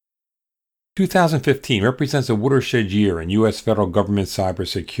2015 represents a watershed year in U.S. federal government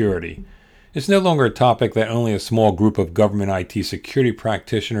cybersecurity. It's no longer a topic that only a small group of government IT security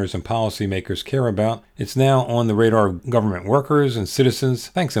practitioners and policymakers care about. It's now on the radar of government workers and citizens,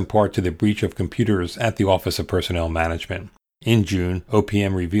 thanks in part to the breach of computers at the Office of Personnel Management. In June,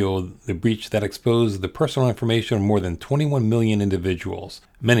 OPM revealed the breach that exposed the personal information of more than 21 million individuals,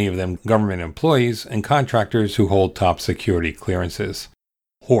 many of them government employees and contractors who hold top security clearances.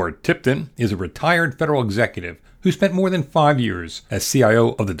 Howard Tipton is a retired federal executive who spent more than 5 years as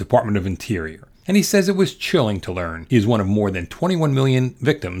CIO of the Department of Interior, and he says it was chilling to learn he is one of more than 21 million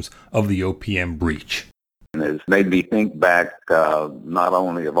victims of the OPM breach. It's made me think back not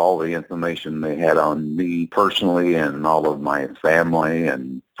only of all the information they had on me personally and all of my family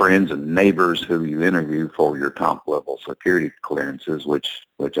and friends and neighbors who you interview for your top level security clearances, which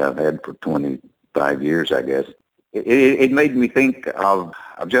I've had for 25 years, I guess. It made me think of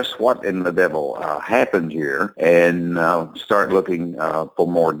just what in the devil happened here and start looking for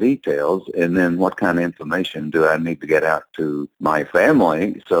more details, and then what kind of information do I need to get out to my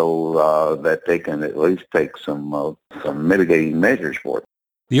family so that they can at least take some mitigating measures for it.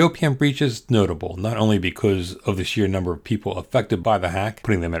 The OPM breach is notable not only because of the sheer number of people affected by the hack,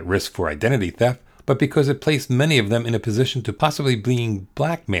 putting them at risk for identity theft, but because it placed many of them in a position to possibly being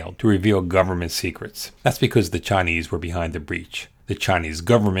blackmailed to reveal government secrets. That's because the Chinese were behind the breach. The Chinese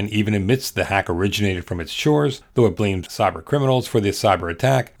government even admits the hack originated from its shores, though it blames cyber criminals for the cyber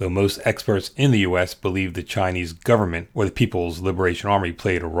attack, though most experts in the U.S. believe the Chinese government or the People's Liberation Army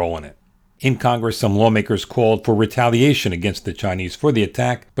played a role in it. In Congress, some lawmakers called for retaliation against the Chinese for the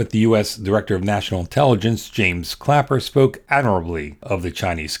attack, but the U.S. Director of National Intelligence, James Clapper, spoke admirably of the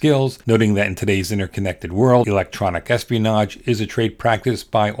Chinese skills, noting that in today's interconnected world, electronic espionage is a trade practice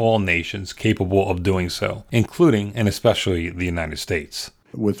by all nations capable of doing so, including and especially the United States.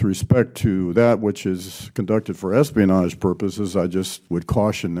 With respect to that which is conducted for espionage purposes, I just would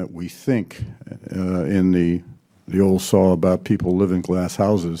caution that we think in the old saw about people live in glass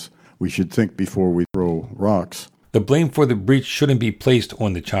houses. We should think before we throw rocks. The blame for the breach shouldn't be placed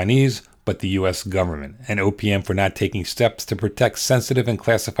on the Chinese, but the U.S. government and OPM for not taking steps to protect sensitive and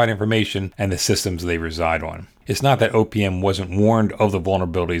classified information and the systems they reside on. It's not that OPM wasn't warned of the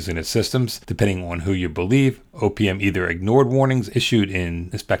vulnerabilities in its systems. Depending on who you believe, OPM either ignored warnings issued in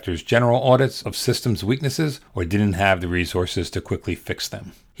inspectors general audits of systems weaknesses or didn't have the resources to quickly fix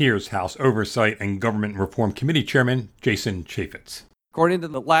them. Here's House Oversight and Government Reform Committee Chairman Jason Chaffetz. According to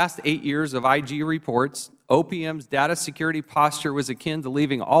the last 8 years of IG reports, OPM's data security posture was akin to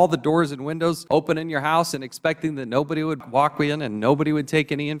leaving all the doors and windows open in your house and expecting that nobody would walk in and nobody would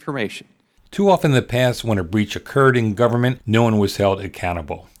take any information. Too often in the past, when a breach occurred in government, no one was held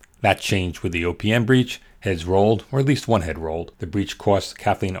accountable. That changed with the OPM breach. Heads rolled, or at least one head rolled. The breach cost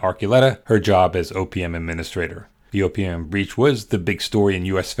Kathleen Archuleta her job as OPM administrator. The OPM breach was the big story in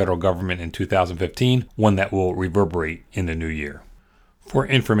U.S. federal government in 2015, one that will reverberate in the new year. For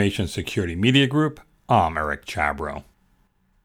Information Security Media Group, I'm Eric Chabrow.